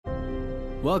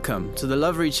Welcome to the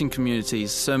Love Reaching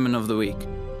Community's Sermon of the Week.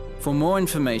 For more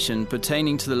information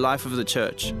pertaining to the life of the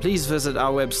church, please visit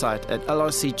our website at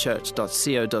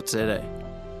lrcchurch.co.za.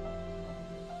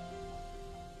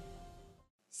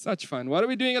 Such fun. What are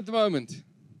we doing at the moment?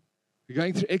 We're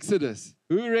going through Exodus.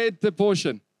 Who read the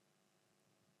portion?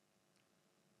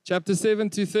 Chapter 7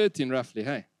 to 13, roughly,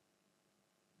 hey?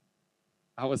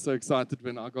 I was so excited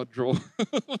when I got drawn.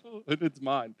 And it's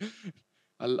mine.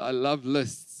 I love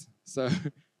lists. So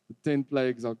the 10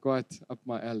 plagues are quite up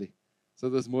my alley. So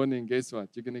this morning, guess what?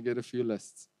 You're going to get a few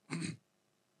lists.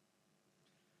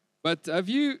 But as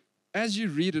you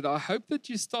read it, I hope that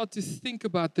you start to think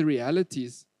about the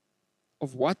realities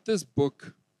of what this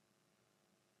book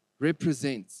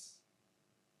represents.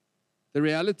 The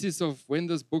realities of when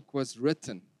this book was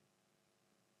written.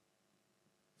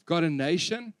 We've got a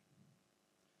nation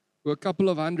who a couple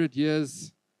of hundred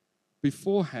years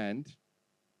beforehand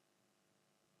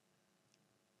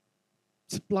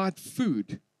supplied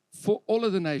food for all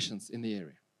of the nations in the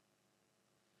area.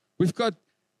 We've got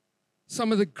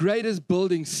some of the greatest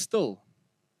buildings still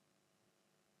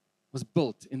was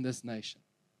built in this nation.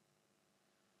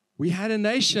 We had a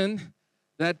nation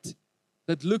that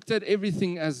looked at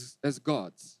everything as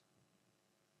gods.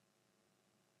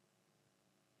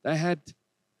 They had,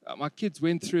 my kids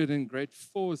went through it in grade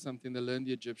 4 or something, they learned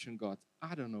the Egyptian gods.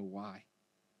 I don't know why.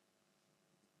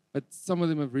 But some of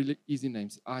them have really easy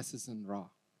names, Isis and Ra.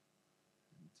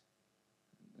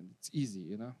 And it's easy,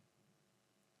 you know.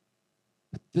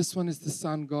 But this one is the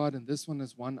sun god, and this one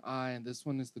has one eye, and this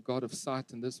one is the god of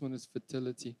sight, and this one is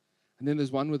fertility. And then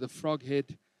there's one with a frog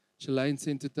head. Shalane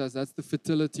sent it to us. That's the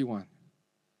fertility one.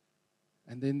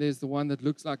 And then there's the one that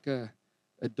looks like a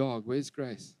dog. Where's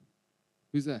Grace?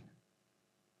 Who's that?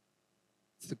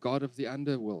 It's the god of the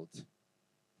underworld.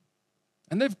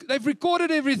 And they've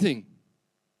recorded everything.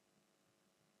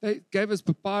 They gave us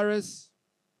papyrus.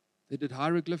 They did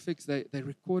hieroglyphics. They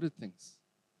recorded things.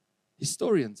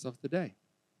 Historians of the day.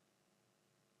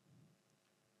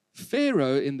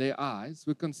 Pharaoh, in their eyes,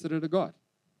 were considered a god.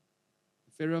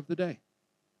 The Pharaoh of the day.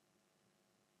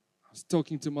 I was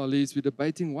talking to Marlies. We're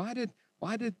debating, why did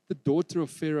the daughter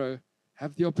of Pharaoh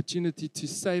have the opportunity to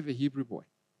save a Hebrew boy?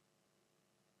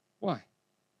 Why?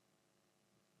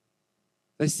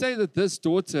 They say that this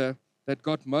daughter that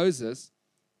got Moses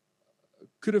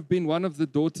could have been one of the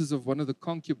daughters of one of the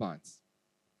concubines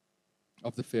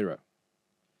of the Pharaoh.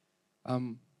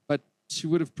 But she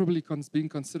would have probably been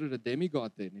considered a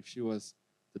demigod then if she was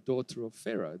the daughter of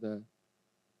Pharaoh,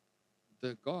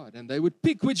 the god. And they would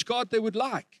pick which god they would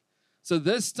like. So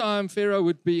this time Pharaoh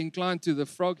would be inclined to the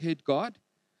frog-head god.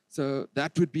 So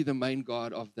that would be the main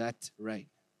god of that reign.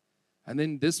 And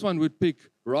then this one would pick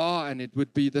Ra, and it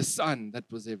would be the sun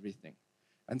that was everything.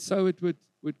 And so it would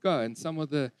go. And some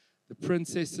of the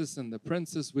princesses and the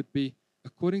princes would be,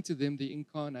 according to them, the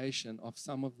incarnation of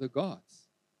some of the gods.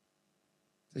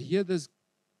 So here this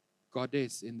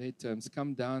goddess, in their terms,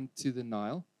 come down to the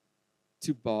Nile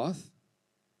to bath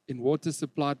in water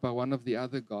supplied by one of the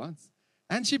other gods.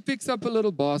 And she picks up a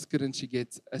little basket and she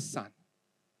gets a son.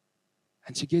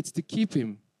 And she gets to keep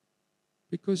him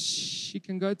because she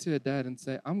can go to her dad and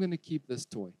say, I'm going to keep this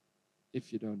toy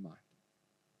if you don't mind.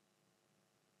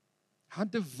 How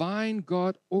divine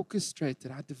God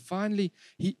orchestrated, how divinely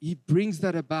He brings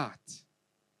that about.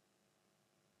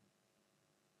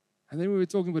 And then we were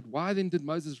talking about why then did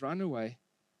Moses run away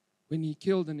when he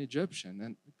killed an Egyptian?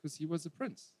 And because he was a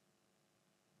prince.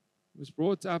 He was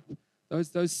brought up,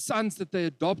 those sons that they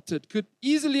adopted could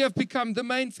easily have become the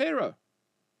main Pharaoh.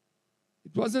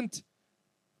 It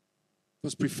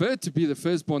was preferred to be the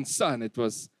firstborn son. It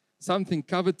was something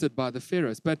coveted by the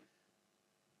pharaohs. But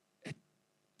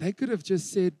they could have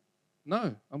just said,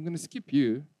 no, I'm going to skip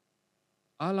you.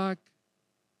 I like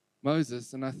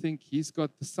Moses, and I think he's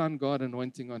got the sun God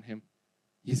anointing on him.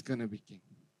 He's going to be king.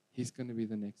 He's going to be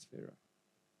the next Pharaoh.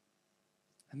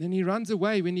 And then he runs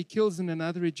away when he kills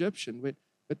another Egyptian.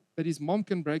 But his mom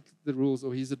can break the rules,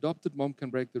 or his adopted mom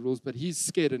can break the rules, but he's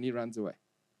scared and he runs away.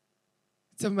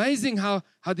 It's amazing how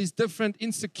these different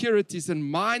insecurities and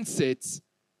mindsets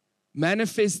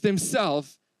manifest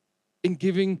themselves in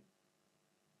giving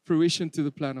fruition to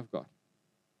the plan of God.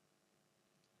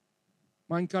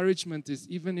 My encouragement is,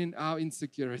 even in our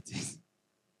insecurities,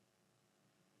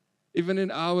 even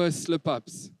in our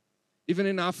slip-ups, even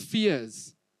in our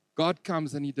fears, God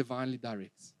comes and He divinely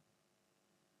directs.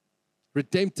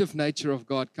 Redemptive nature of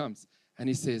God comes and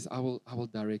He says, I will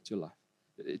direct your life.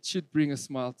 It should bring a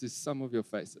smile to some of your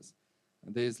faces.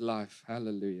 And there's life.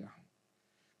 Hallelujah.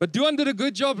 But Duan did a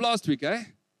good job last week, eh?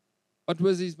 What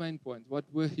was his main point? What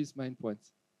were his main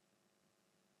points?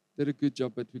 Did a good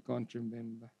job, but we can't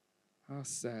remember. How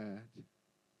sad.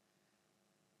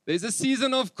 There's a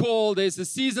season of call. There's a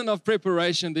season of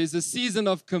preparation. There's a season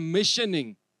of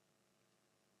commissioning.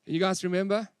 Can you guys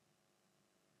remember?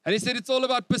 And he said it's all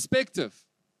about perspective.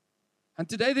 And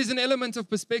today there's an element of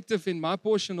perspective in my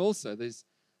portion also. There's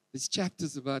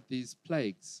chapters about these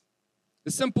plagues.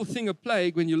 The simple thing, a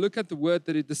plague, when you look at the word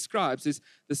that it describes, is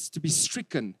this to be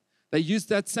stricken. They used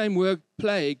that same word,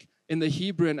 plague, in the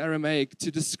Hebrew and Aramaic to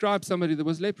describe somebody that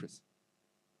was leprous.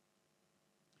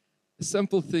 The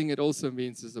simple thing it also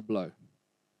means is a blow.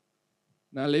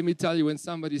 Now, let me tell you, when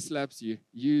somebody slaps you,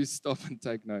 you stop and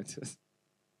take notice.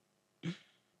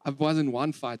 I was in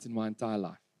one fight in my entire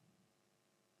life.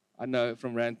 I know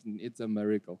from Ranton, it's a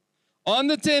miracle. On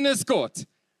the tennis court.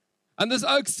 And this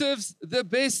oak serves the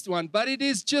best one, but it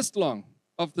is just long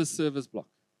of the service block.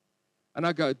 And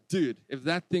I go, dude, if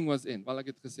that thing was in, well, I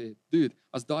get to say, dude,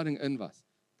 I was daarding in was,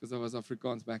 because I was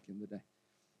Afrikaans back in the day.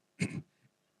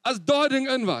 I was daarding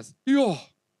in was. Yo.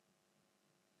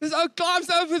 This oak climbs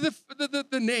over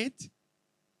the net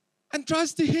and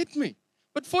tries to hit me.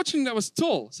 But fortunately, I was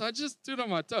tall, so I just stood on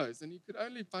my toes, and he could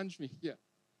only punch me here.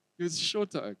 He was a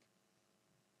shorter oak.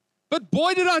 But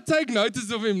boy, did I take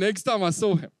notice of him next time I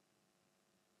saw him.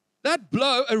 That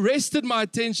blow arrested my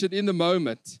attention in the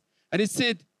moment. And it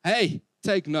said, hey,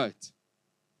 take note.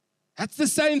 That's the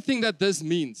same thing that this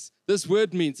means. This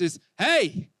word means is,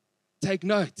 hey, take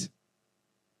note.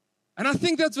 And I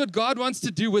think that's what God wants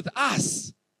to do with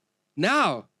us.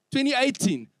 Now,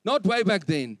 2018, not way back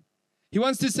then. He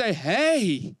wants to say,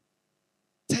 hey,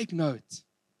 take note.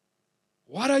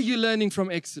 What are you learning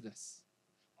from Exodus?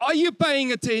 Are you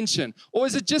paying attention? Or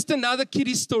is it just another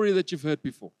kiddie story that you've heard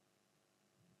before?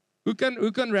 Who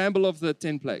can ramble off the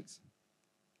 10 plagues?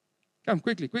 Come,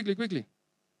 quickly.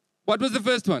 What was the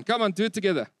first one? Come on, do it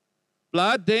together.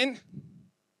 Blood, then.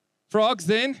 Frogs,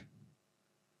 then.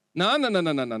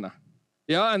 No.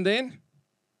 Yeah, and then?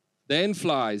 Then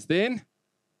flies. Then?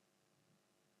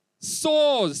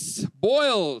 Sores,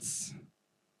 boils.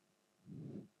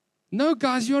 No,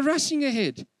 guys, you're rushing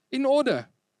ahead. In order.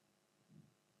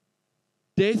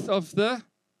 Death of the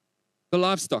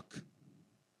livestock.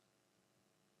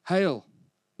 Hail,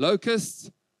 locusts,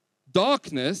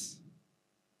 darkness,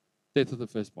 death of the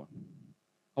firstborn.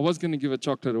 I was going to give a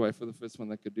chocolate away for the first one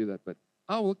that could do that, but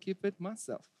I will keep it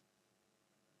myself.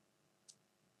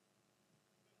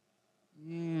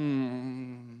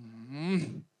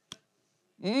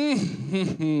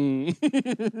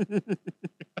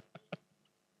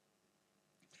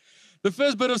 The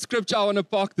first bit of scripture I want to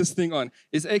park this thing on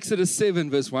is Exodus 7,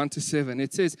 verse 1 to 7.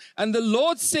 It says, and the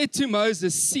Lord said to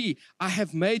Moses, see, I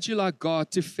have made you like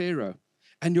God to Pharaoh,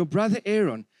 and your brother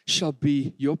Aaron shall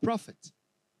be your prophet.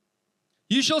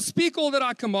 You shall speak all that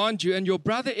I command you, and your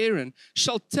brother Aaron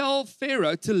shall tell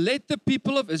Pharaoh to let the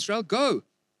people of Israel go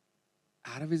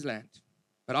out of his land.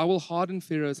 But I will harden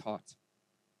Pharaoh's heart.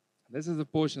 This is a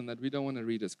portion that we don't want to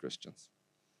read as Christians.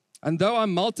 And though I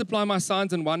multiply my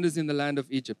signs and wonders in the land of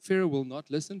Egypt, Pharaoh will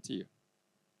not listen to you.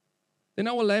 Then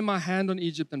I will lay my hand on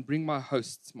Egypt and bring my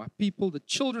hosts, my people, the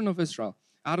children of Israel,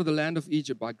 out of the land of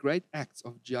Egypt by great acts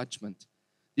of judgment.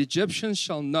 The Egyptians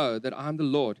shall know that I am the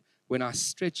Lord when I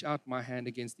stretch out my hand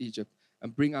against Egypt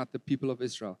and bring out the people of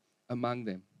Israel among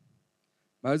them.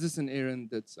 Moses and Aaron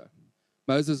did so.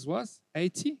 Moses was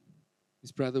 80.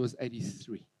 His brother was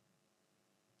 83.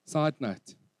 Side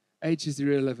note, age is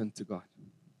irrelevant to God.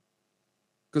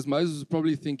 Because Moses was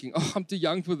probably thinking, oh, I'm too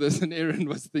young for this. And Aaron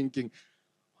was thinking,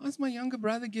 why does my younger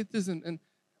brother get this? And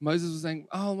Moses was saying,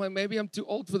 oh, maybe I'm too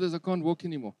old for this. I can't walk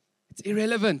anymore. It's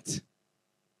irrelevant.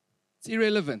 It's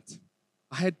irrelevant.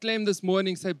 I had Clem this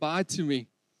morning say bye to me.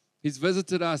 He's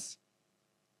visited us.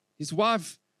 His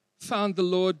wife found the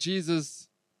Lord Jesus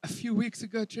a few weeks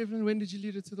ago. Trevor, when did you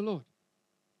lead her to the Lord?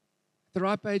 At the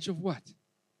ripe age of what?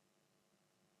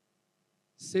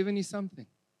 70-something.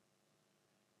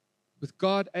 With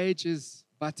God, age is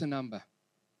but a number.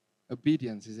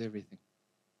 Obedience is everything.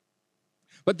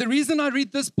 But the reason I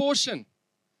read this portion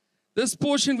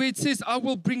where it says, I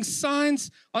will bring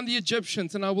signs on the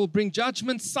Egyptians and I will bring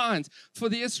judgment signs for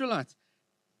the Israelites.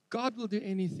 God will do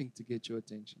anything to get your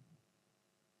attention.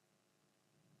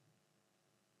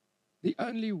 The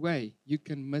only way you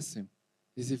can miss him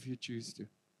is if you choose to.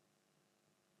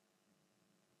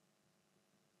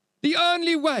 The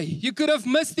only way you could have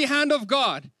missed the hand of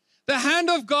God, the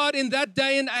hand of God in that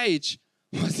day and age,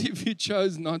 was if you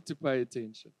chose not to pay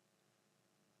attention.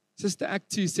 Sister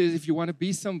Act 2 says if you want to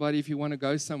be somebody, if you want to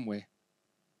go somewhere,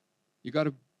 you got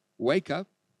to wake up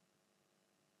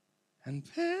and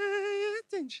pay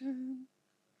attention.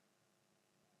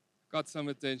 Got some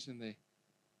attention there.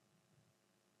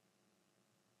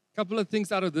 Couple of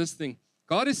things out of this thing.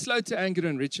 God is slow to anger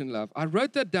and rich in love. I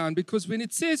wrote that down because when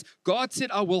it says, God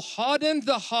said, I will harden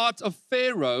the heart of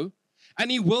Pharaoh and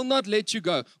he will not let you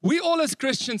go. We all as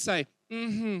Christians say,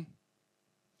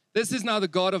 this is now the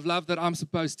God of love that I'm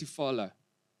supposed to follow.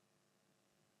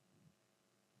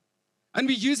 And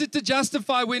we use it to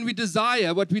justify when we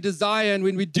desire what we desire and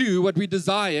when we do what we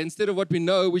desire instead of what we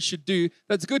know we should do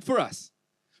that's good for us.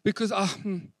 Because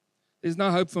there's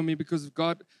no hope for me because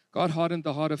God hardened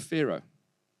the heart of Pharaoh.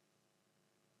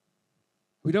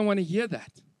 We don't want to hear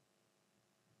that.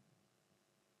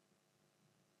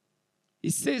 He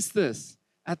says this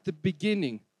at the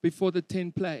beginning, before the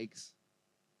 10 plagues,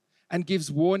 and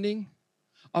gives warning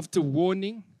after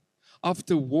warning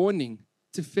after warning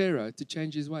to Pharaoh to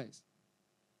change his ways.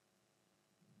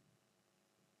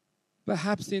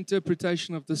 Perhaps the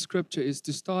interpretation of the scripture is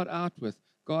to start out with,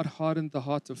 God hardened the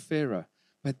heart of Pharaoh,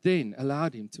 but then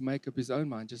allowed him to make up his own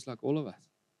mind, just like all of us.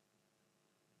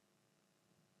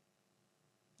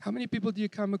 How many people do you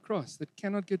come across that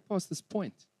cannot get past this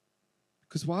point?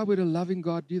 Because why would a loving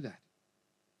God do that?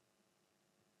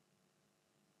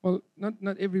 Well,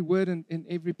 not every word and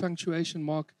every punctuation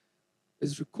mark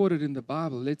is recorded in the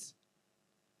Bible. Let's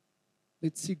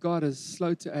see God as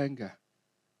slow to anger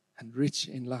and rich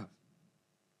in love.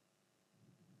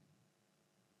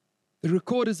 The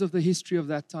recorders of the history of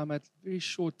that time had very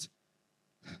short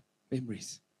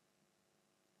memories.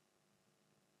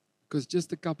 Because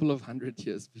just a couple of 100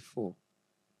 years before,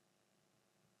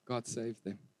 God saved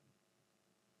them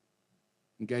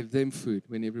and gave them food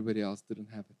when everybody else didn't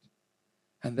have it.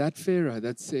 And that Pharaoh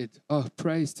that said, oh,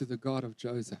 praise to the God of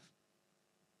Joseph,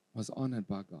 was honored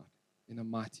by God in a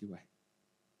mighty way.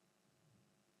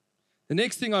 The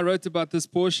next thing I wrote about this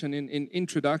portion in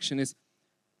introduction is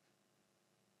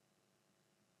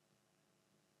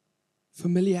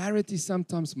familiarity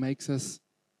sometimes makes us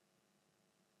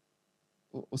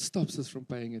or stops us from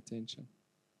paying attention.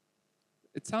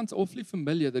 It sounds awfully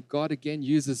familiar that God again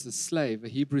uses a slave, a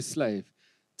Hebrew slave,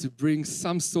 to bring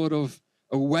some sort of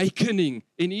awakening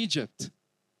in Egypt.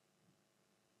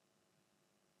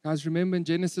 Guys, remember in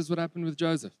Genesis what happened with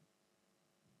Joseph?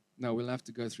 No, we'll have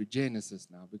to go through Genesis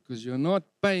now because you're not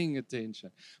paying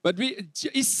attention. But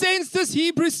he sends this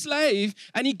Hebrew slave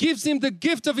and he gives him the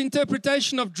gift of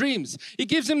interpretation of dreams. He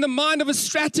gives him the mind of a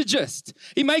strategist.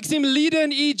 He makes him leader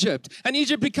in Egypt, and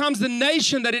Egypt becomes the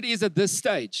nation that it is at this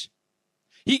stage.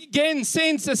 He again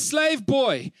sends a slave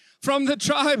boy from the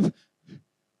tribe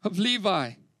of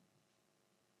Levi.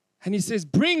 And he says,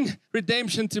 bring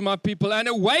redemption to my people and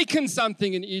awaken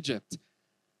something in Egypt.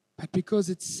 But because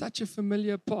it's such a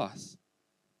familiar path,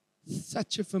 they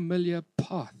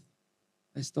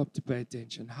stop to pay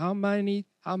attention. How many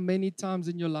times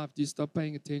in your life do you stop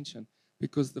paying attention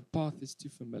because the path is too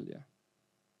familiar?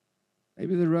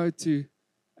 Maybe the road to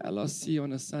LRC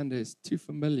on a Sunday is too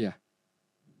familiar.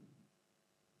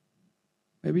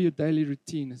 Maybe your daily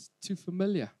routine is too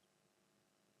familiar.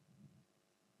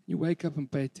 You wake up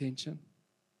and pay attention.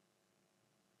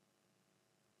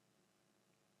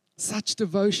 Such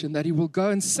devotion that he will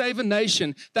go and save a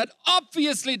nation that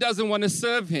obviously doesn't want to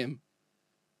serve him,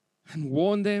 and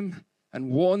warn them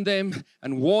and warn them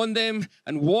and warn them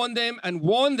and warn them and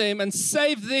warn them and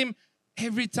save them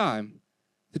every time.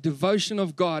 The devotion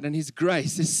of God and his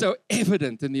grace is so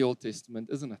evident in the Old Testament,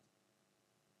 isn't it?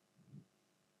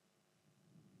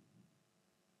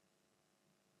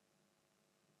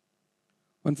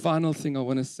 One final thing I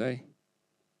want to say.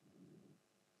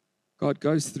 God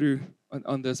goes through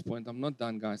on this point. I'm not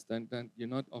done, guys. You're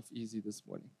not off easy this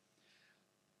morning.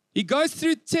 He goes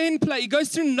through 10 plagues. He goes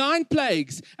through 9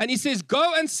 plagues. And he says,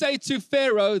 go and say to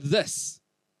Pharaoh this.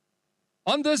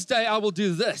 On this day, I will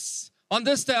do this. On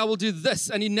this day, I will do this.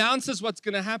 And he announces what's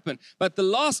going to happen. But the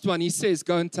last one, he says,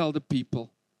 go and tell the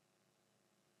people.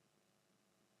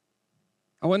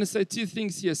 I want to say 2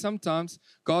 things here. Sometimes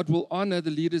God will honor the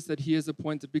leaders that he has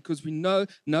appointed because we know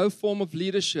no form of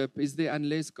leadership is there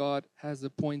unless God has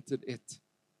appointed it.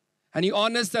 And he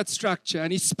honors that structure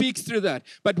and he speaks through that.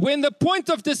 But when the point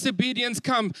of disobedience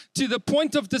comes to the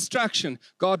point of distraction,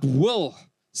 God will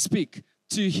speak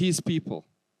to his people.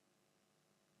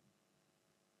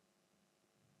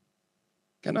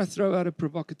 Can I throw out a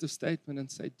provocative statement and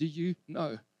say, do you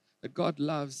know that God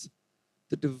loves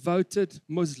the devoted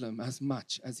Muslim as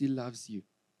much as he loves you?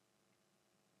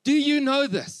 Do you know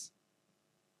this?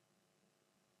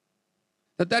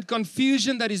 That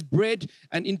confusion that is bred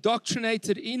and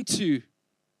indoctrinated into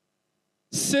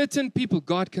certain people,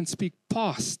 God can speak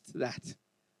past that.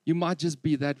 You might just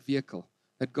be that vehicle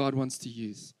that God wants to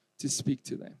use to speak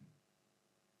to them.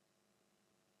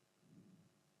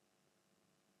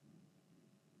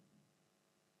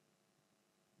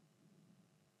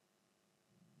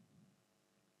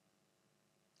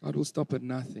 God will stop at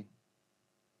nothing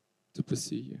to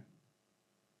pursue you.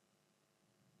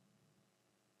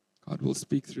 God will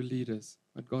speak through leaders,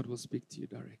 but God will speak to you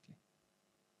directly.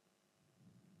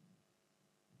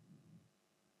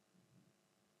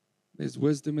 There's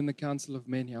wisdom in the counsel of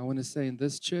many. I want to say in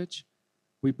this church,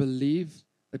 we believe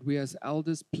that we as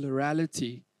elders,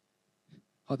 plurality,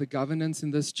 are the governance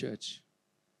in this church.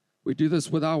 We do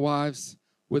this with our wives,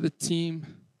 with a team.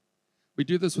 We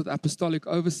do this with apostolic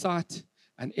oversight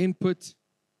and input.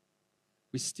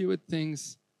 We steward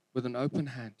things with an open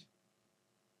hand.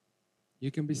 You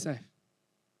can be safe.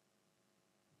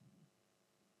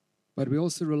 But we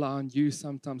also rely on you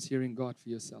sometimes hearing God for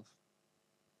yourself.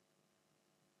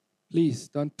 Please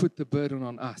don't put the burden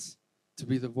on us to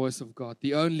be the voice of God,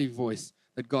 the only voice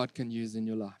that God can use in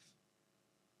your life.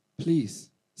 Please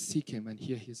seek Him and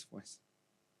hear His voice.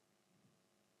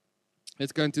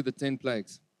 Let's go into the 10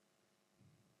 plagues.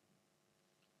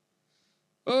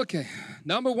 Okay,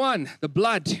 number 1, the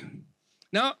blood.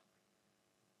 Now,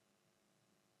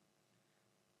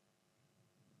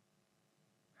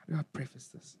 how do I preface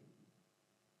this?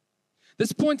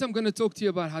 This point, I'm going to talk to you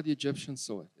about how the Egyptians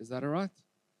saw it. Is that all right?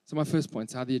 So my first point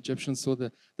is how the Egyptians saw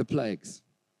the plagues.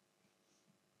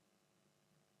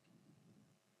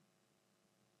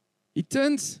 He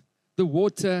turns the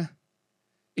water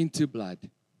into blood.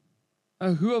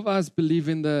 Now, who of us believe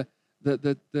in the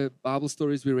Bible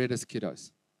stories we read as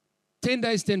kiddos? 10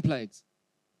 days, 10 plagues.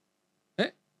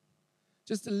 Eh?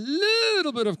 Just a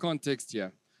little bit of context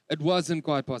here. It wasn't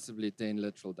quite possibly 10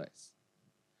 literal days.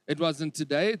 It wasn't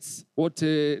today, it's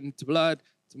water into blood.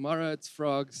 Tomorrow it's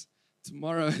frogs.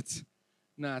 Tomorrow it's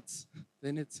gnats.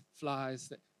 Then it's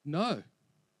flies. No.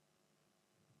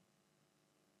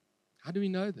 How do we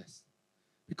know this?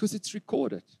 Because it's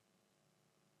recorded.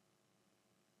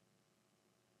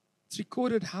 It's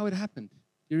recorded how it happened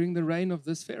during the reign of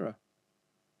this Pharaoh.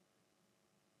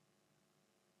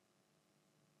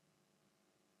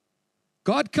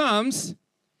 God comes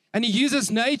and He uses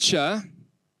nature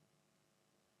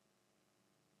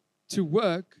to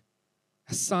work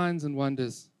as signs and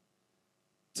wonders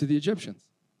to the Egyptians.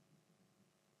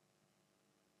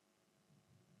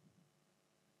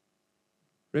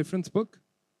 Reference book,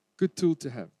 good tool to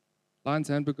have. Lion's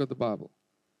Handbook of the Bible.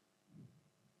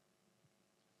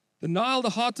 The Nile, the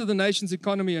heart of the nation's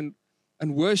economy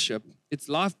and worship, its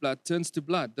lifeblood turns to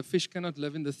blood. The fish cannot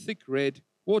live in the thick red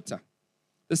water.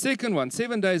 The second one,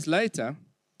 7 days later,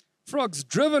 frogs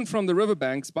driven from the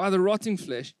riverbanks by the rotting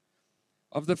flesh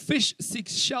of the fish seek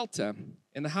shelter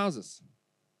in the houses.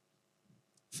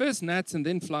 First gnats and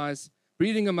then flies,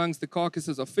 breeding amongst the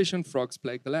carcasses of fish and frogs,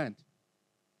 plague the land.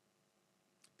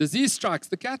 Disease strikes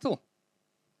the cattle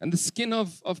and the skin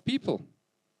of people.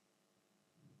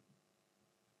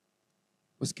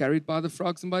 Was carried by the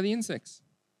frogs and by the insects.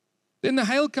 Then the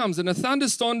hail comes and a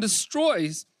thunderstorms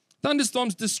destroys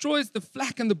the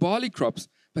flax and the barley crops,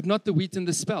 but not the wheat and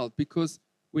the spelt, because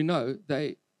we know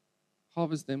they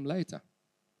harvest them later.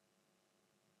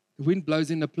 The wind blows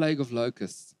in a plague of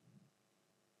locusts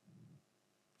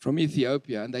from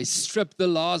Ethiopia, and they strip the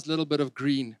last little bit of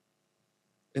green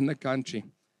in the country.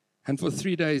 And for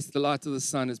 3 days, the light of the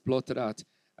sun is blotted out,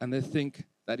 and they think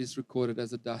that is recorded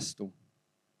as a dust storm.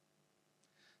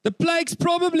 The plagues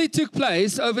probably took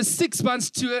place over 6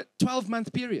 months to a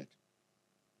 12-month period.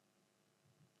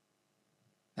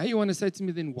 Now you want to say to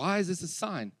me then, why is this a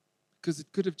sign? Because it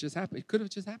could have just happened. It could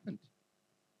have just happened.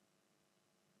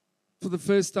 For the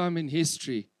first time in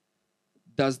history,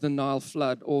 does the Nile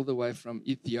flood all the way from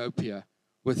Ethiopia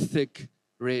with thick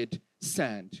red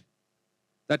sand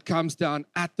that comes down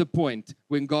at the point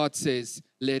when God says,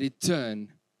 let it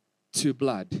turn to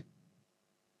blood.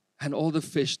 And all the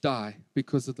fish die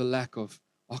because of the lack of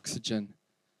oxygen,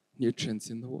 nutrients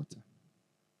in the water.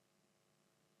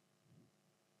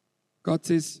 God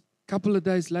says, a couple of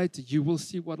days later, you will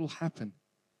see what will happen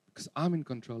because I'm in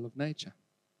control of nature.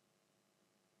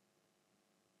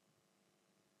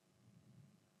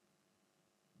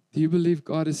 Do you believe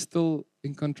God is still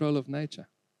in control of nature?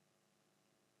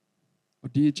 Or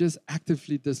do you just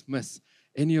actively dismiss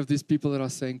any of these people that are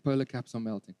saying polar caps are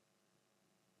melting?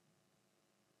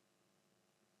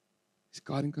 Is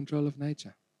God in control of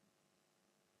nature?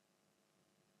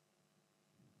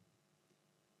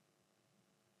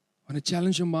 I want to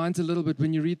challenge your minds a little bit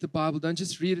when you read the Bible. Don't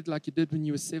just read it like you did when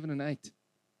you were 7 and 8.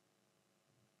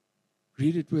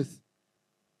 Read it with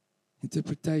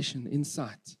interpretation,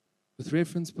 insight, with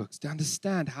reference books to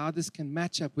understand how this can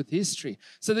match up with history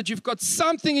so that you've got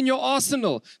something in your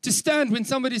arsenal to stand when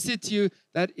somebody said to you,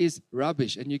 that is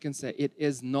rubbish. And you can say, it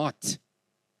is not.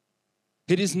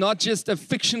 It is not just a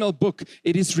fictional book.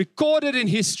 It is recorded in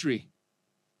history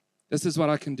This is what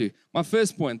I can do. My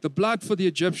first point, the blood for the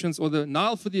Egyptians, or the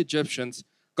Nile for the Egyptians,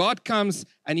 God comes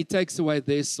and He takes away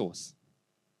their source.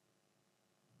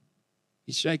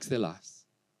 He shakes their lives.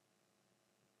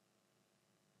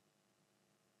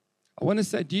 I want to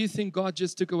say, do you think God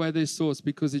just took away their source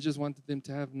because He just wanted them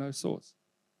to have no source?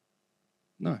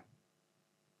 No.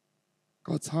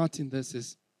 God's heart in this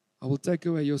is, I will take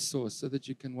away your source so that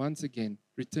you can once again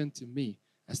return to me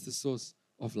as the source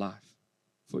of life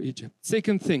for Egypt.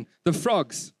 Second thing, the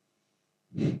frogs.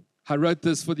 I wrote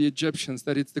this for the Egyptians,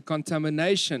 that it's the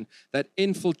contamination that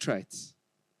infiltrates.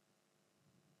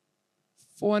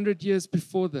 400 years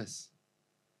before this,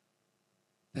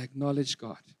 they acknowledged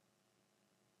God.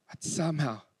 But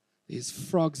somehow, these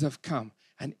frogs have come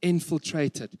and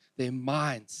infiltrated their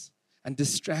minds and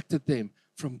distracted them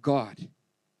from God.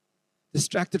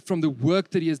 Distracted from the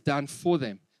work that He has done for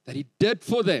them, that He did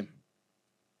for them.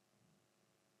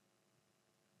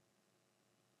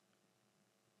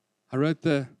 I wrote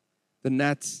the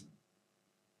gnats,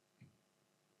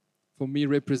 for me,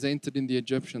 represented in the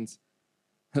Egyptians,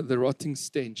 the rotting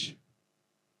stench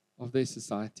of their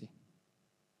society.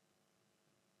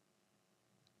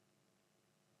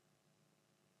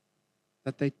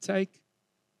 That they take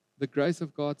the grace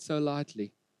of God so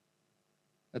lightly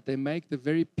that they make the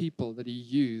very people that He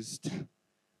used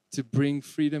to bring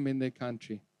freedom in their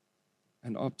country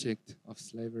an object of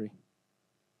slavery.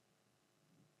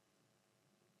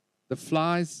 The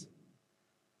flies,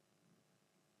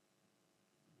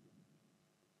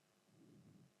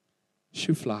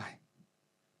 shoo fly,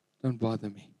 don't bother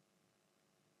me.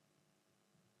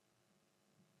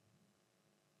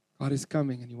 God is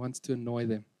coming and He wants to annoy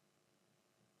them.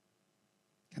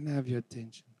 Can I have your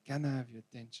attention? Can I have your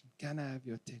attention? Can I have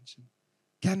your attention?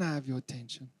 Can I have your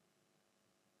attention?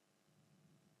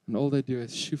 And all they do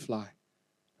is shoo fly,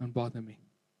 don't bother me.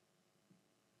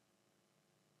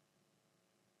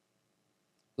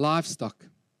 Livestock.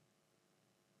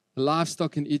 The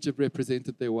livestock in Egypt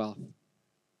represented their wealth.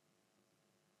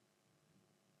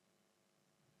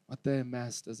 What they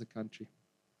amassed as a country.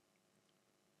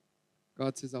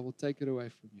 God says, I will take it away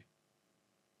from you.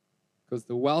 Because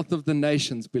the wealth of the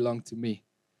nations belong to me,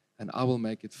 and I will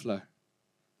make it flow.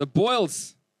 The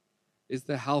boils is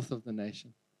the health of the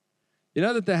nation. You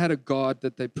know that they had a god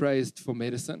that they praised for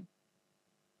medicine?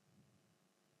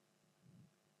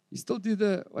 You still do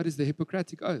the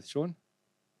Hippocratic Oath, Sean?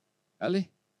 Ali?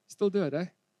 You still do it, eh?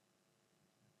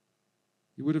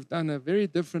 You would have done a very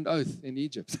different oath in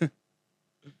Egypt.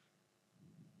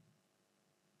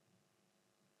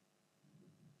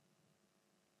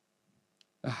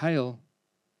 The hail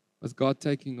was God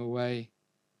taking away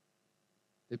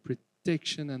their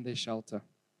protection and their shelter.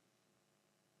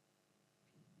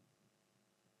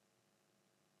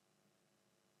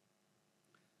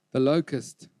 The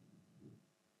locust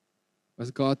was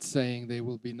God saying, there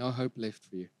will be no hope left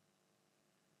for you.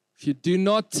 If you do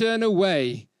not turn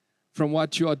away from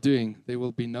what you are doing, there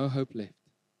will be no hope left.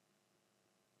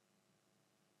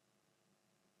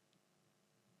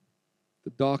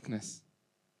 The darkness.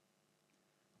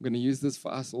 I'm going to use this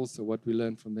for us also, what we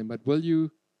learned from them. But will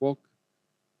you walk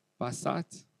by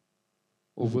sight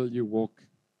or will you walk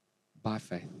by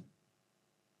faith?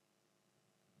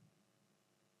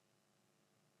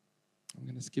 I'm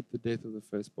going to skip the death of the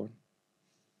firstborn.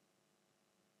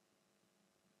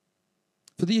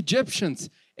 For the Egyptians,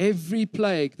 every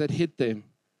plague that hit them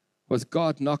was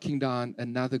God knocking down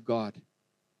another god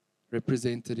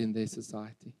represented in their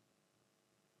society.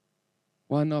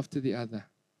 One after the other.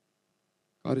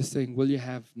 God is saying, will you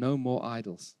have no more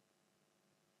idols?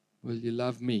 Will you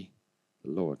love me, the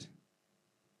Lord,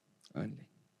 only?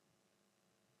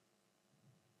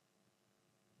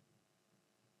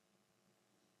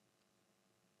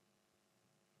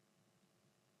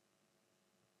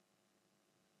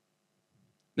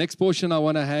 Next portion I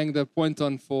want to hang the point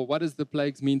on for what does the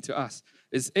plagues mean to us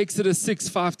is Exodus 6,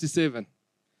 5-7.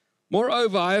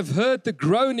 Moreover, I have heard the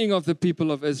groaning of the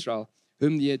people of Israel,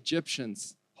 whom the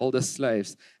Egyptians hold as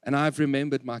slaves, and I have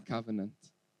remembered my covenant.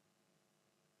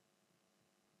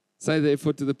 Say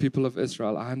therefore to the people of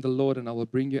Israel, I am the Lord, and I will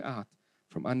bring you out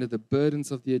from under the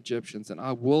burdens of the Egyptians, and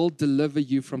I will deliver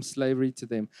you from slavery to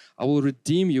them. I will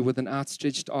redeem you with an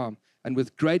outstretched arm, and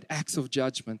with great acts of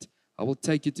judgment. I will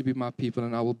take you to be my people,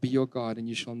 and I will be your God, and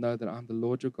you shall know that I am the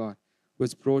Lord your God, who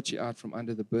has brought you out from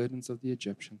under the burdens of the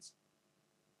Egyptians.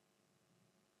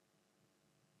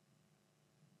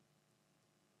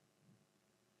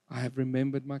 I have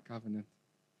remembered my covenant.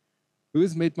 Who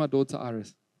has met my daughter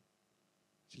Iris?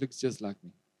 She looks just like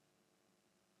me.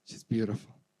 She's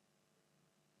beautiful.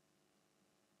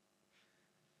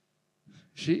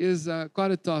 She is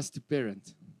quite a task to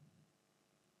parent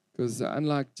Because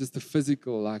unlike just the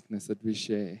physical likeness that we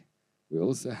share, we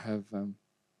also have the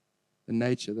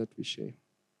nature that we share.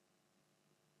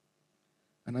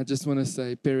 And I just want to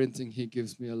say, parenting here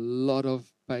gives me a lot of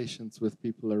patience with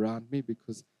people around me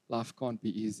because life can't be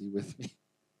easy with me.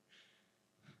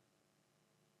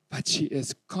 But she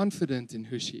is confident in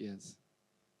who she is.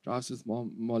 Drives with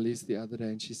Marlies the other day,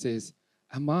 and she says,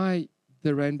 am I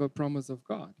the rainbow promise of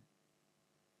God?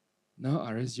 No,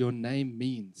 Iris, your name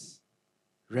means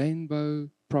rainbow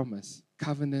promise,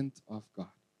 covenant of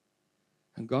God.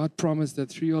 And God promised that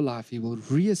through your life, He will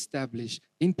reestablish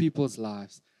in people's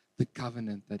lives the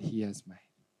covenant that He has made.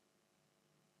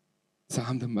 So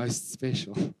I'm the most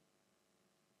special.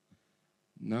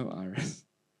 No, Iris.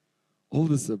 All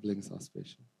the siblings are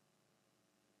special.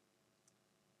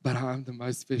 But I'm the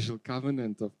most special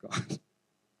covenant of God.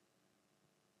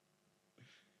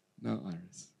 No,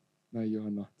 Iris. No, you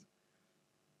are not.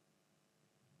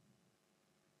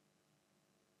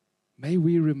 May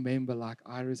we remember, like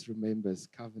Iris remembers,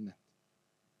 covenant.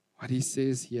 What he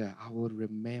says here, I will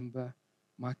remember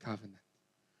my covenant.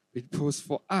 Because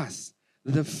for us,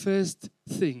 the first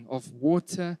thing of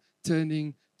water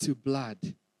turning to blood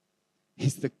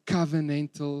is the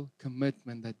covenantal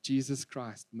commitment that Jesus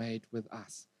Christ made with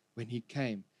us when He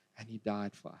came and He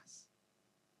died for us.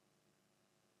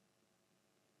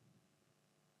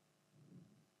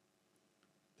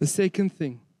 The second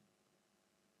thing,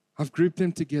 I've grouped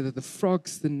them together, the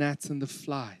frogs, the gnats, and the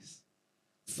flies.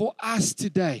 For us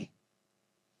today,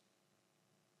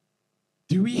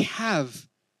 do we have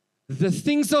the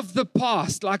things of the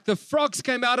past, like the frogs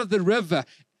came out of the river?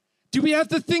 Do we have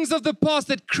the things of the past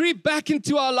that creep back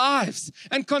into our lives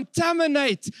and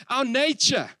contaminate our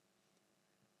nature?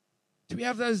 Do we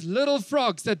have those little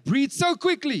frogs that breed so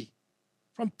quickly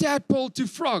from tadpole to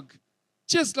frog,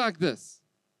 just like this?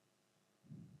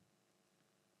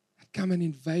 Come and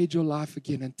invade your life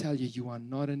again and tell you you are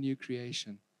not a new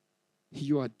creation.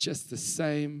 You are just the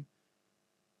same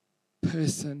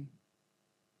person,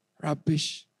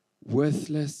 rubbish,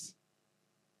 worthless,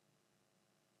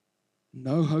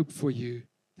 no hope for you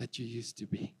that you used to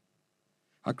be.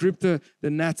 I grouped the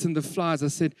gnats and the flies. I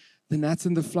said the gnats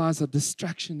and the flies are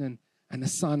distraction and a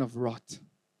sign of rot.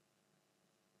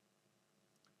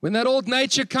 When that old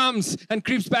nature comes and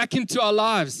creeps back into our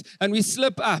lives and we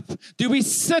slip up, do we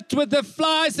sit with the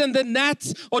flies and the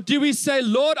gnats, or do we say,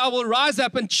 Lord, I will rise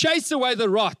up and chase away the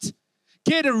rot?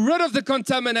 Get rid of the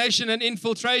contamination and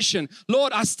infiltration.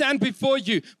 Lord, I stand before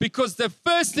you because the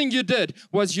first thing you did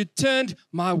was you turned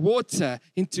my water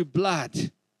into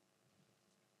blood.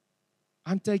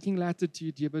 I'm taking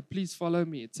latitude here, but please follow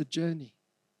me. It's a journey.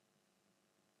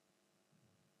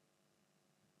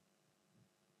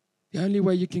 The only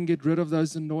way you can get rid of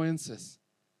those annoyances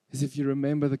is if you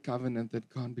remember the covenant that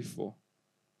gone before.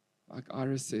 Like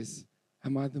Iris says,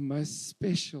 am I the most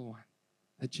special one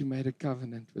that you made a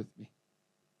covenant with me?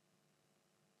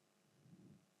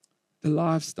 The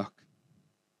livestock.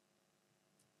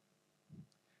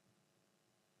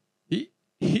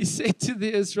 He said to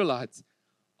the Israelites,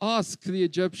 ask the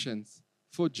Egyptians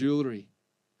for jewelry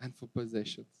and for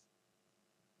possessions.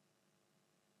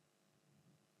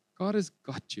 God has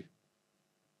got you.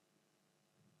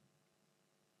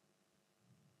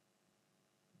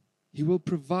 He will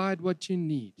provide what you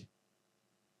need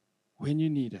when you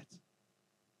need it.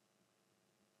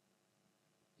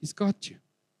 He's got you.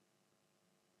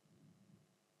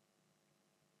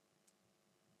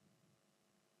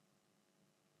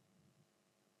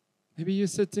 Maybe you're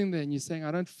sitting there and you're saying,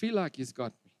 I don't feel like He's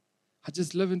got me. I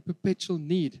just live in perpetual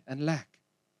need and lack.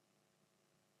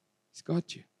 He's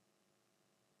got you.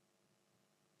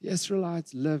 The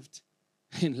Israelites lived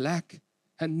in lack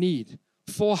and need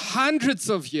for hundreds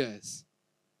of years.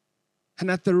 And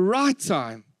at the right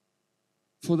time,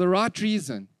 for the right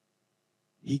reason,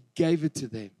 He gave it to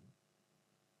them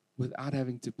without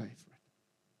having to pay for it.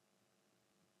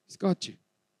 He's got you.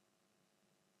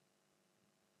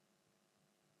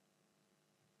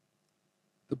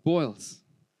 The boils.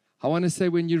 I want to say,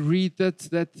 when you read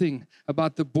that thing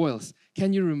about the boils,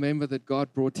 can you remember that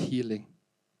God brought healing?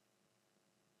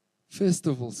 First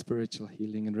of all, spiritual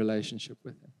healing and relationship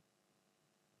with Him.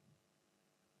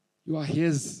 You are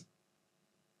His.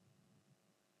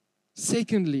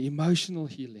 Secondly, emotional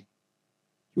healing.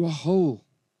 You are whole.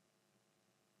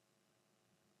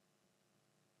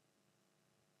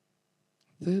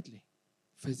 Thirdly,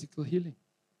 physical healing.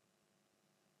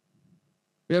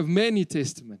 We have many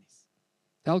testimonies.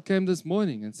 Tal came this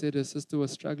morning and said her sister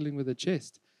was struggling with her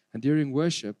chest, and during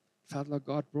worship, felt like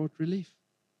God brought relief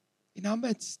in our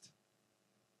midst.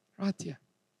 Right here.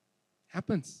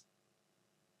 Happens.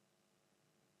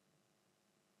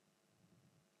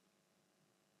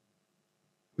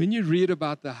 When you read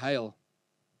about the hail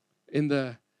in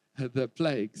the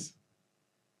plagues,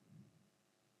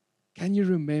 can you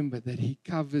remember that He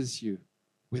covers you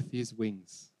with His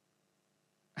wings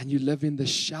and you live in the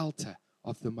shelter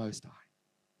of the Most High?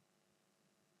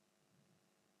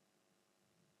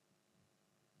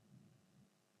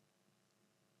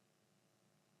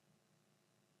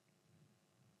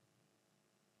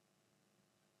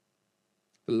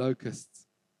 The locusts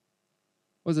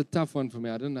was a tough one for me.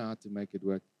 I don't know how to make it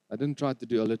work. I didn't try to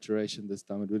do alliteration this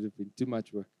time. It would have been too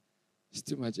much work. It's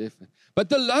too much effort. But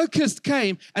the locust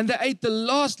came and they ate the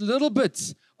last little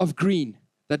bits of green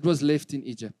that was left in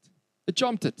Egypt. They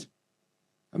chomped it.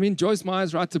 I mean, Joyce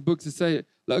Myers writes a book to say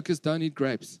locusts don't eat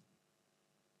grapes.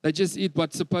 They just eat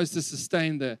what's supposed to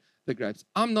sustain the grapes.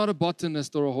 I'm not a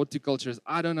botanist or a horticulturist.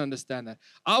 I don't understand that.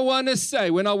 I want to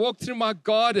say, when I walk through my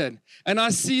garden and I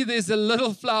see there's a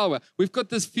little flower, we've got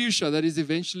this fuchsia that is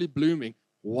eventually blooming.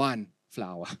 One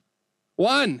flower.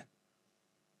 One.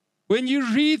 When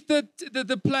you read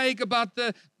the plague about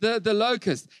the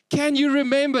locust, can you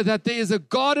remember that there is a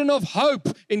garden of hope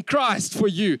in Christ for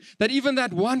you? That even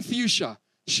that one fuchsia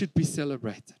should be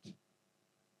celebrated.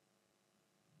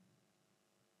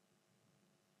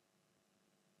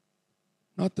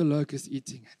 Not the locust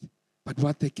eating it, but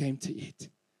what they came to eat.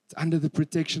 It's under the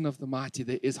protection of the mighty.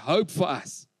 There is hope for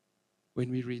us when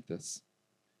we read this.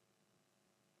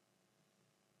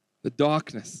 The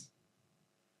darkness.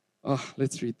 Oh,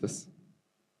 let's read this.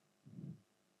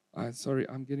 Sorry,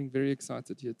 I'm getting very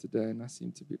excited here today, and I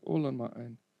seem to be all on my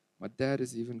own. My dad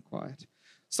is even quiet.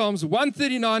 Psalms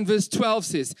 139 verse 12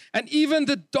 says, "And even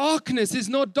the darkness is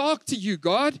not dark to you,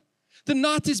 God. The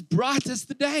night is bright as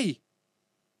the day.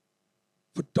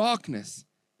 For darkness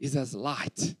is as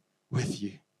light with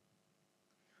you."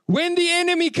 When the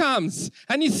enemy comes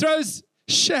and he throws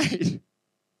shade.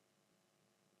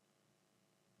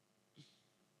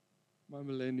 My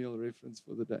millennial reference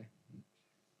for the day.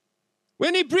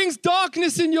 When he brings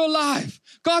darkness in your life,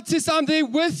 God says, I'm there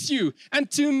with you. And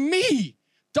to me,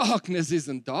 darkness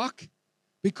isn't dark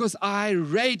because I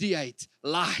radiate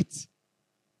light.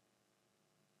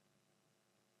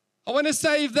 I want to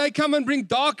say, if they come and bring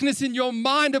darkness in your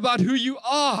mind about who you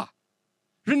are,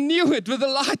 renew it with the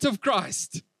light of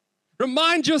Christ.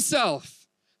 Remind yourself,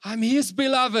 I'm His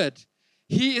beloved.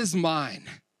 He is mine.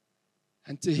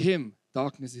 And to Him,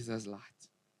 darkness is as light.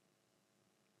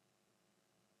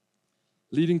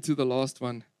 Leading to the last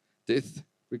one, death,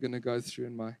 we're going to go through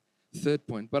in my third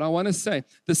point. But I want to say,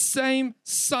 the same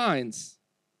signs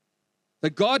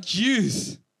that God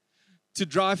used to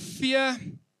drive fear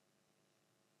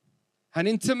and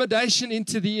intimidation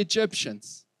into the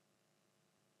Egyptians,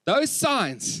 those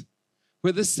signs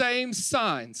were the same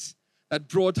signs that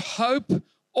brought hope,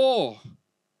 awe,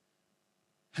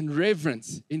 and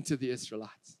reverence into the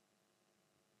Israelites.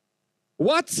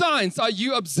 What signs are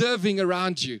you observing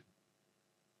around you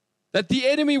that the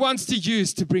enemy wants to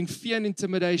use to bring fear and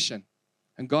intimidation?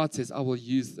 And God says, I will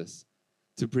use this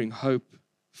to bring hope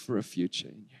for a future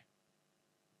in you.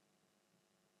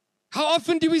 How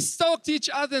often do we talk to each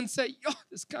other and say, yo,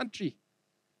 this country,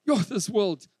 yo, this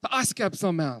world, the ice caps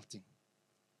are melting.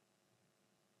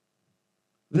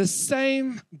 The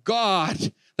same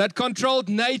God that controlled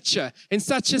nature in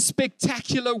such a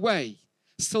spectacular way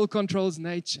still controls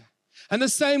nature. And the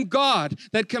same God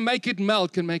that can make it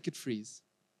melt can make it freeze.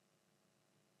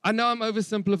 I know I'm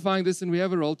oversimplifying this and we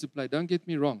have a role to play. Don't get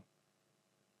me wrong.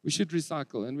 We should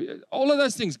recycle and all of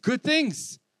those things, good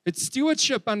things. It's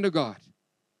stewardship under God.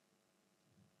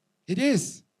 It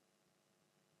is.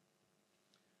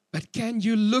 But can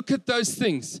you look at those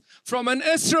things from an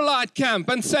Israelite camp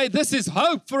and say, this is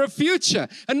hope for a future,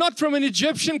 and not from an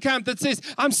Egyptian camp that says,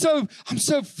 I'm so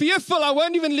fearful, I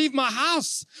won't even leave my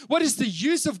house. What is the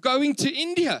use of going to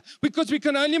India? Because we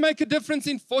can only make a difference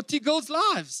in 40 girls'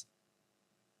 lives.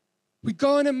 We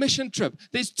go on a mission trip.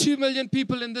 There's 2 million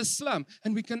people in this slum,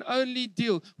 and we can only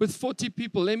deal with 40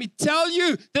 people. Let me tell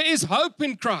you, there is hope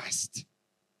in Christ.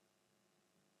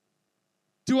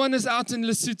 Duan is out in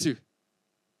Lesotho.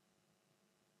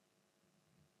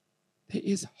 There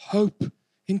is hope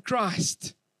in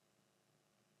Christ.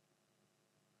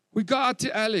 We go out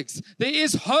to Alex. There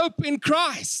is hope in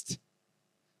Christ.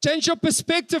 Change your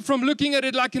perspective from looking at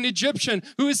it like an Egyptian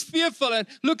who is fearful and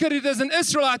look at it as an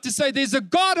Israelite to say, there's a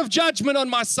God of judgment on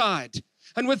my side.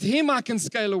 And with Him, I can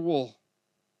scale a wall.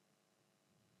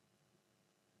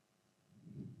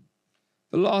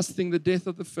 The last thing, the death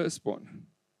of the firstborn.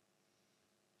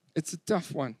 It's a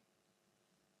tough one.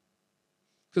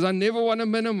 Because I never want to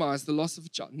minimize the loss of a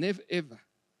child. Never, ever.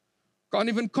 Can't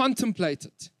even contemplate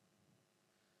it.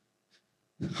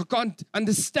 I can't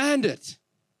understand it.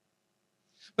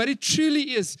 But it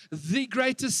truly is the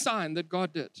greatest sign that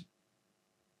God did.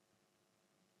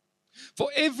 For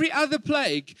every other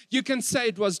plague, you can say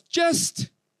it was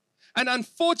just an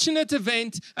unfortunate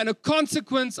event and a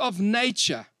consequence of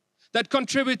nature that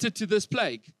contributed to this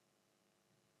plague.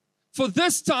 For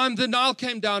this time, the Nile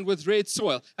came down with red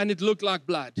soil and it looked like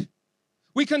blood.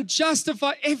 We can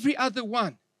justify every other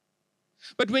one.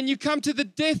 But when you come to the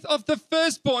death of the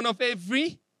firstborn of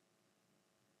every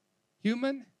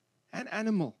human and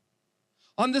animal,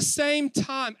 on the same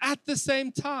time, at the same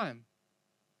time,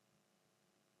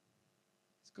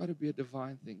 it's got to be a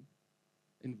divine thing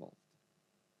involved.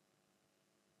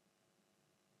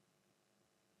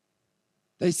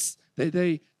 They say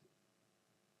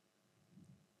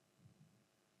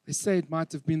it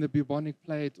might have been the bubonic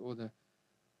plague or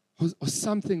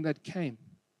something that came.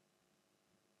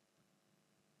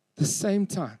 At the same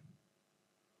time,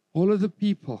 all of the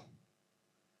people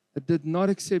that did not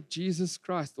accept Jesus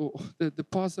Christ or the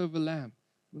Passover lamb,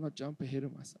 I will not jump ahead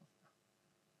of myself now.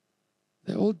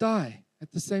 They all die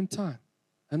at the same time.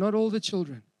 And not all the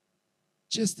children,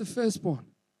 just the firstborn.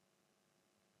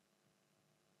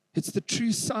 It's the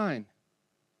true sign.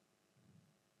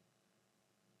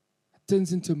 It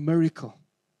turns into a miracle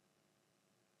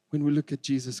when we look at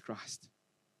Jesus Christ.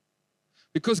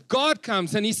 Because God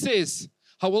comes and He says,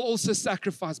 I will also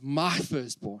sacrifice my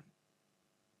firstborn.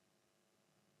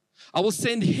 I will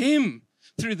send Him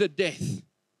through the death,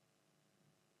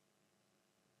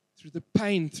 through the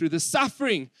pain, through the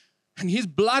suffering, and His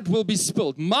blood will be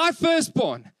spilled. My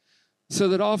firstborn, so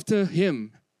that after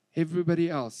Him, everybody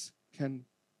else can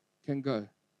go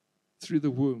through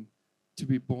the womb to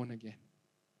be born again.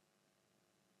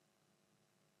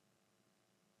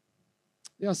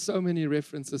 There are so many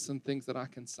references and things that I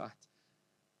can cite.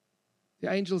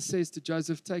 The angel says to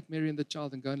Joseph, take Mary and the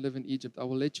child and go and live in Egypt. I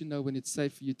will let you know when it's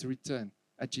safe for you to return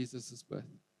at Jesus' birth.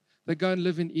 They go and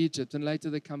live in Egypt, and later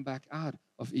they come back out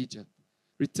of Egypt.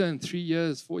 Return 3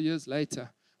 years, 4 years later,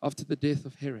 after the death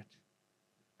of Herod.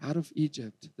 Out of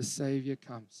Egypt, the Savior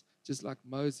comes, just like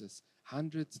Moses,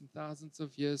 hundreds and thousands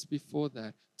of years before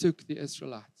that, took the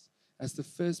Israelites as the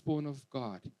firstborn of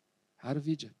God out of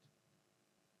Egypt.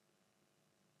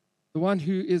 The one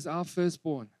who is our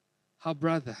firstborn, our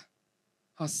brother,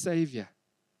 our Savior,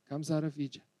 comes out of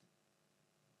Egypt.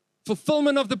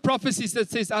 Fulfillment of the prophecies that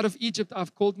says, out of Egypt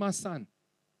I've called my son.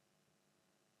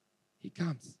 He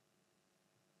comes.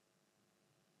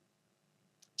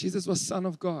 Jesus was Son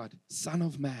of God, Son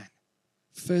of Man,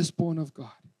 firstborn of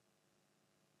God.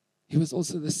 He was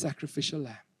also the sacrificial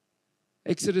lamb.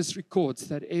 Exodus records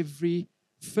that every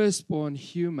firstborn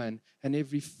human and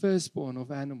every firstborn of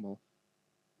animal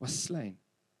was slain.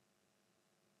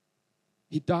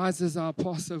 He dies as our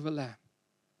Passover lamb.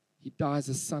 He dies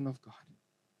as Son of God,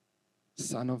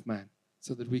 Son of Man,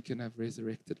 so that we can have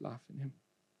resurrected life in Him.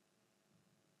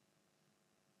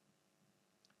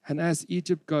 And as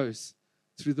Egypt goes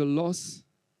through the loss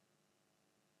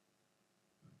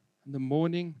and the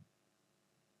mourning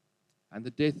and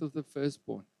the death of the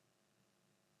firstborn,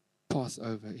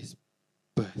 Passover is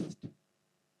birthed,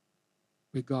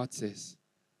 where God says,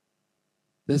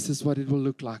 this is what it will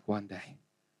look like one day.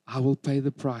 I will pay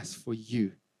the price for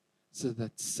you so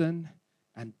that sin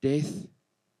and death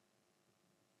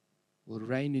will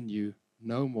reign in you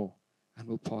no more and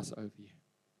will pass over you.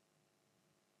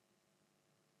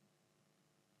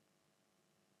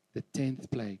 The 10th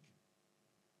plague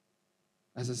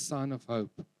as a sign of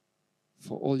hope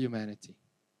for all humanity.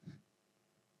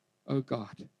 Oh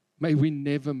God, may we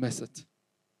never miss it.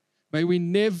 May we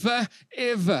never,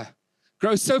 ever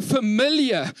grow so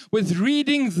familiar with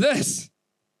reading this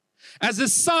as a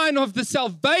sign of the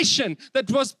salvation that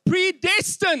was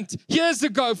predestined years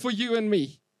ago for you and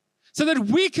me, so that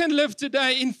we can live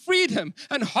today in freedom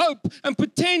and hope and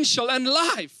potential and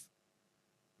life.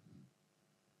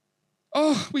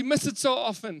 Oh, we miss it so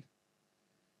often.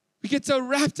 We get so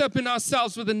wrapped up in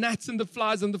ourselves with the gnats and the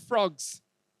flies and the frogs.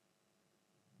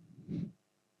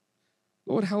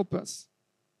 Lord, help us.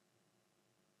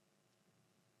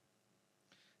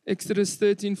 Exodus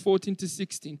 13, 14 to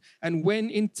 16. And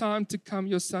when in time to come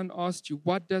your son asked you,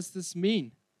 what does this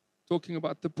mean? Talking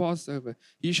about the Passover.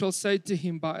 You shall say to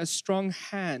him, by a strong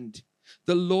hand,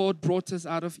 the Lord brought us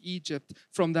out of Egypt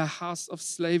from the house of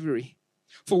slavery.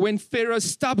 For when Pharaoh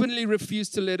stubbornly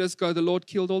refused to let us go, the Lord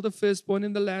killed all the firstborn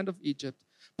in the land of Egypt,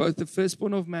 both the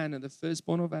firstborn of man and the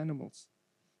firstborn of animals.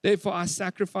 Therefore I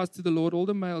sacrificed to the Lord all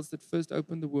the males that first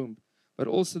opened the womb, but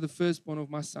also the firstborn of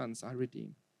my sons I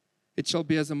redeem. It shall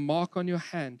be as a mark on your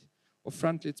hand or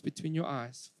frontlets between your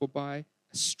eyes, for by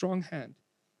a strong hand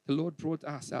the Lord brought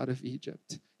us out of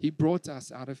Egypt. He brought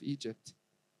us out of Egypt.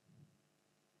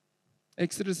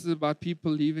 Exodus is about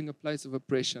people leaving a place of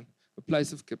oppression, a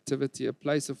place of captivity, a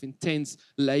place of intense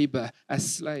labor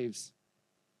as slaves.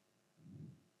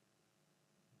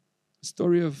 A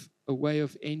story of a way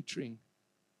of entering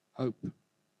hope,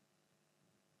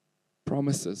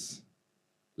 promises,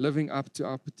 living up to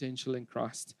our potential in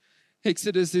Christ.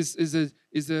 Exodus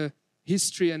is a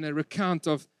history and a recount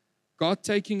of God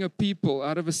taking a people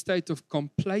out of a state of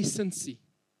complacency,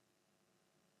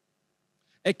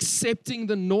 accepting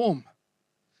the norm,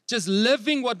 just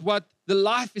living what the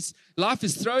life is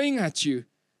throwing at you,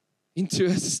 into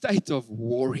a state of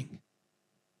warring.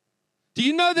 Do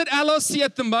you know that LRC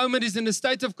at the moment is in a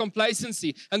state of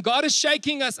complacency? And God is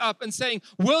shaking us up and saying,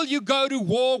 will you go to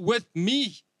war with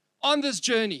me on this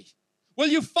journey? Will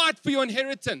you fight for your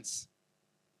inheritance?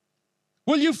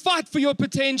 Will you fight for your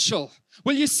potential?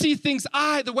 Will you see things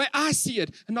the way I see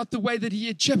it and not the way that the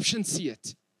Egyptians see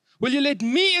it? Will you let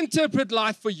me interpret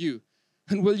life for you?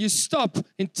 And will you stop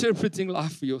interpreting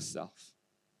life for yourself?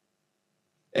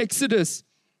 Exodus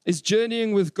is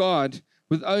journeying with God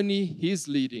with only His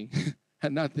leading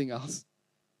and nothing else.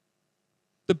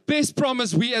 The best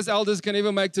promise we as elders can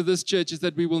ever make to this church is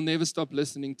that we will never stop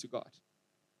listening to God.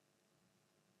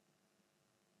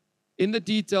 In the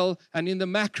detail and in the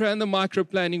macro and the micro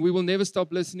planning, we will never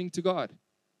stop listening to God.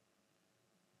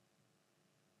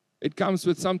 It comes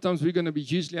with sometimes we're going to be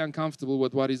hugely uncomfortable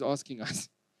with what He's asking us.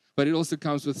 But it also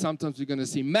comes with sometimes we're going to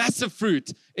see massive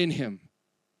fruit in Him,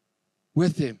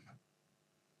 with Him.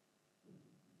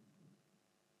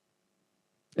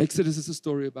 Exodus is a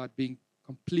story about being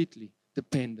completely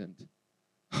dependent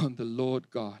on the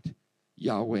Lord God,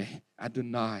 Yahweh,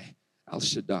 Adonai, El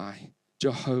Shaddai,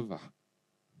 Jehovah,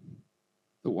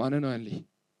 the one and only,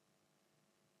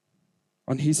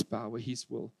 on His power, His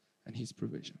will, and His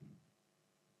provision.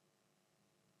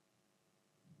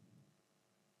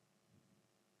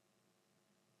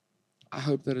 I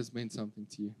hope that has meant something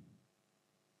to you.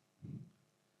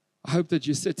 I hope that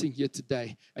you're sitting here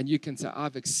today and you can say,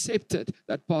 I've accepted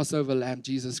that Passover Lamb,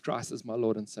 Jesus Christ, as my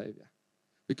Lord and Savior.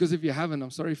 Because if you haven't,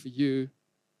 I'm sorry for you.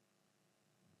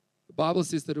 The Bible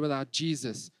says that without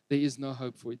Jesus, there is no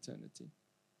hope for eternity.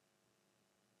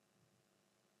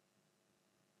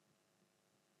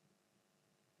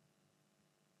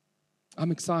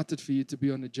 I'm excited for you to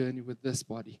be on a journey with this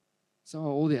body. So are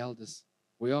all the elders.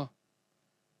 We are.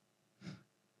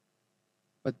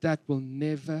 But that will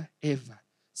never, ever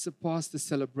surpass the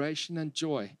celebration and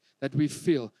joy that we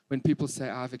feel when people say,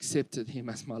 I've accepted Him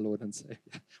as my Lord and Savior.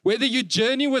 Whether you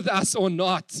journey with us or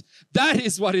not, that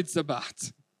is what it's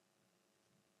about.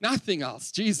 Nothing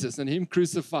else. Jesus and Him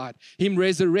crucified, Him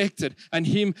resurrected, and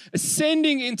Him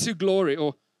ascending into glory,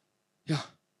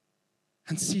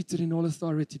 and seated in all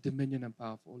authority, dominion, and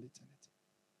power for all eternity.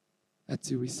 That's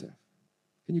who we serve.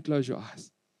 Can you close your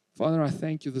eyes? Father, I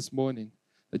thank you this morning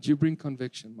that you bring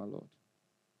conviction, my Lord.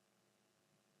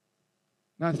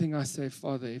 Nothing I say,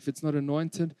 Father, if it's not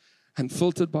anointed and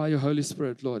filtered by your Holy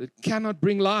Spirit, Lord, it cannot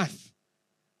bring life.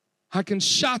 I can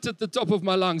shout at the top of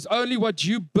my lungs, only what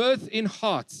you birth in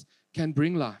hearts can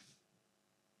bring life.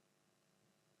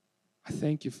 I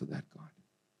thank you for that, God.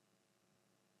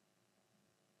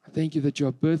 I thank you that you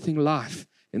are birthing life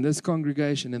in this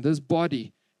congregation, in this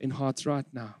body, in hearts right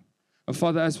now. And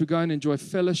Father, as we go and enjoy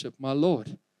fellowship, my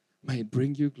Lord, may it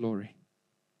bring you glory.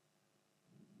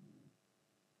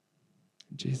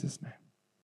 In Jesus' name.